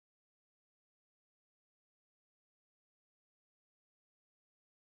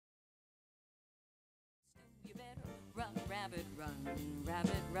rabbit,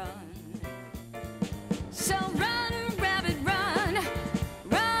 run. So run, rabbit, run.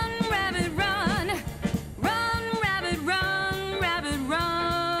 Run, rabbit, run. Run, rabbit, run, rabbit, run.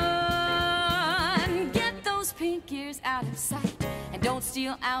 Get those pink ears out of sight. And don't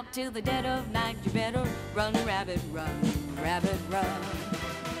steal out till the dead of night. You better run, rabbit, run, rabbit, run.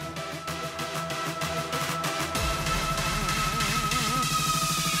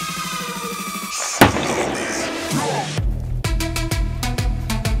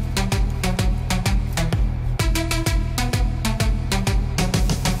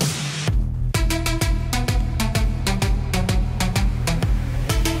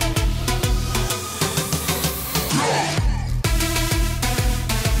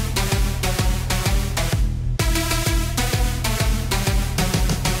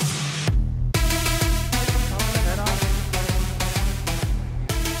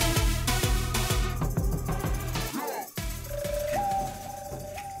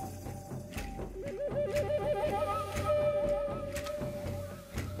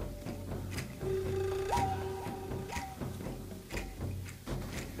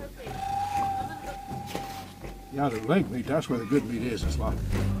 Yeah, the leg meat, that's where the good meat is. It's like,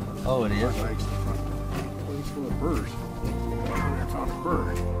 oh, it is? Legs in the front. It's full of burrs. I found a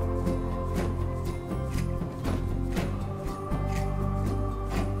bird.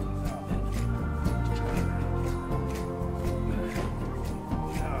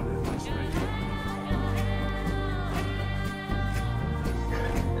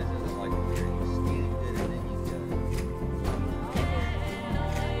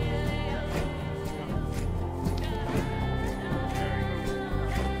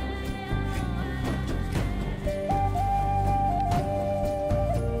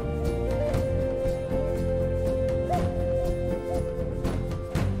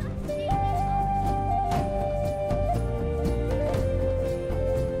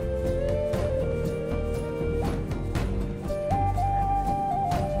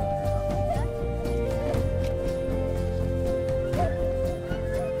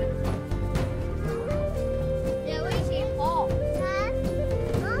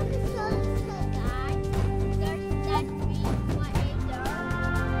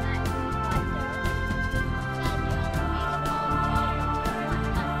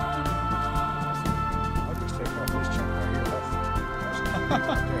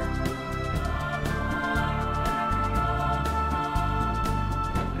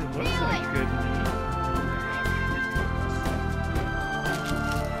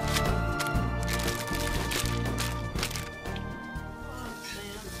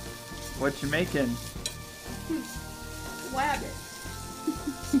 What you making? Wabbit.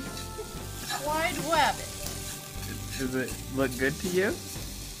 Wide wabbit. Does it look good to you?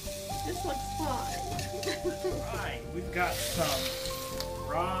 This looks fine. Alright, we've got some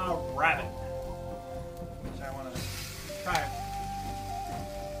raw rabbit, which I want to try.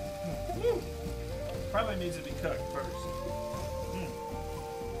 Probably needs to be cooked first.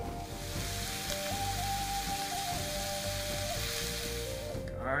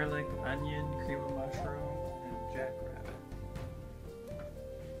 Garlic, onion, cream of mushroom, and jackrabbit.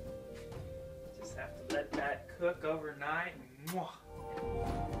 Just have to let that cook overnight. Mwah.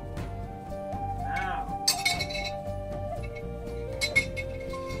 Now,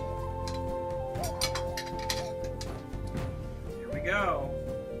 here we go.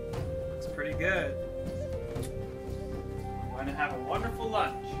 Looks pretty good. I'm going to have a wonderful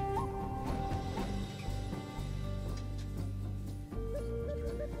lunch.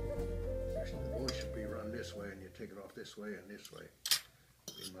 This way, and you take it off this way and this way.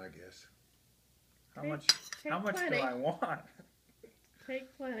 Be my guess. How much plenty. do I want?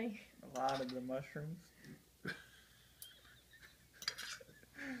 Take plenty. A lot of the mushrooms.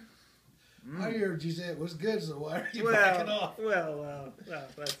 I heard you say it was good, so why are you backing off? Well,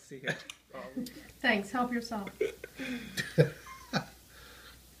 let's see here. Thanks. Help yourself.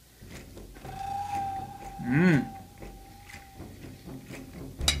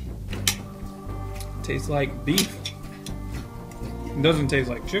 Tastes like beef. It doesn't taste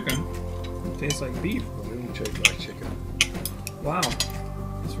like chicken. It tastes like beef. Well, we don't taste like chicken. Wow.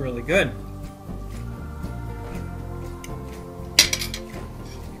 It's really good.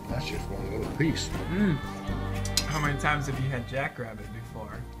 That's just one little piece. How many times have you had jackrabbit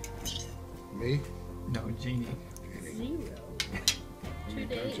before? Me? No, Jeannie. 0. 2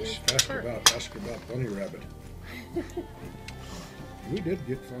 days. Just ask about bunny rabbit. We did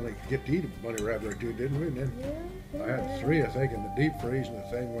get to eat a bunny rabbit or two, didn't we? And then I had 3, I think, in the deep freeze, and the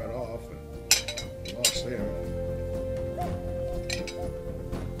thing went off and lost them.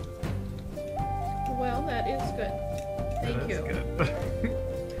 Well, that is good. Thank That's you.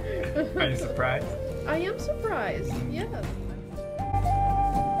 good. Are you surprised? I am surprised. Yes.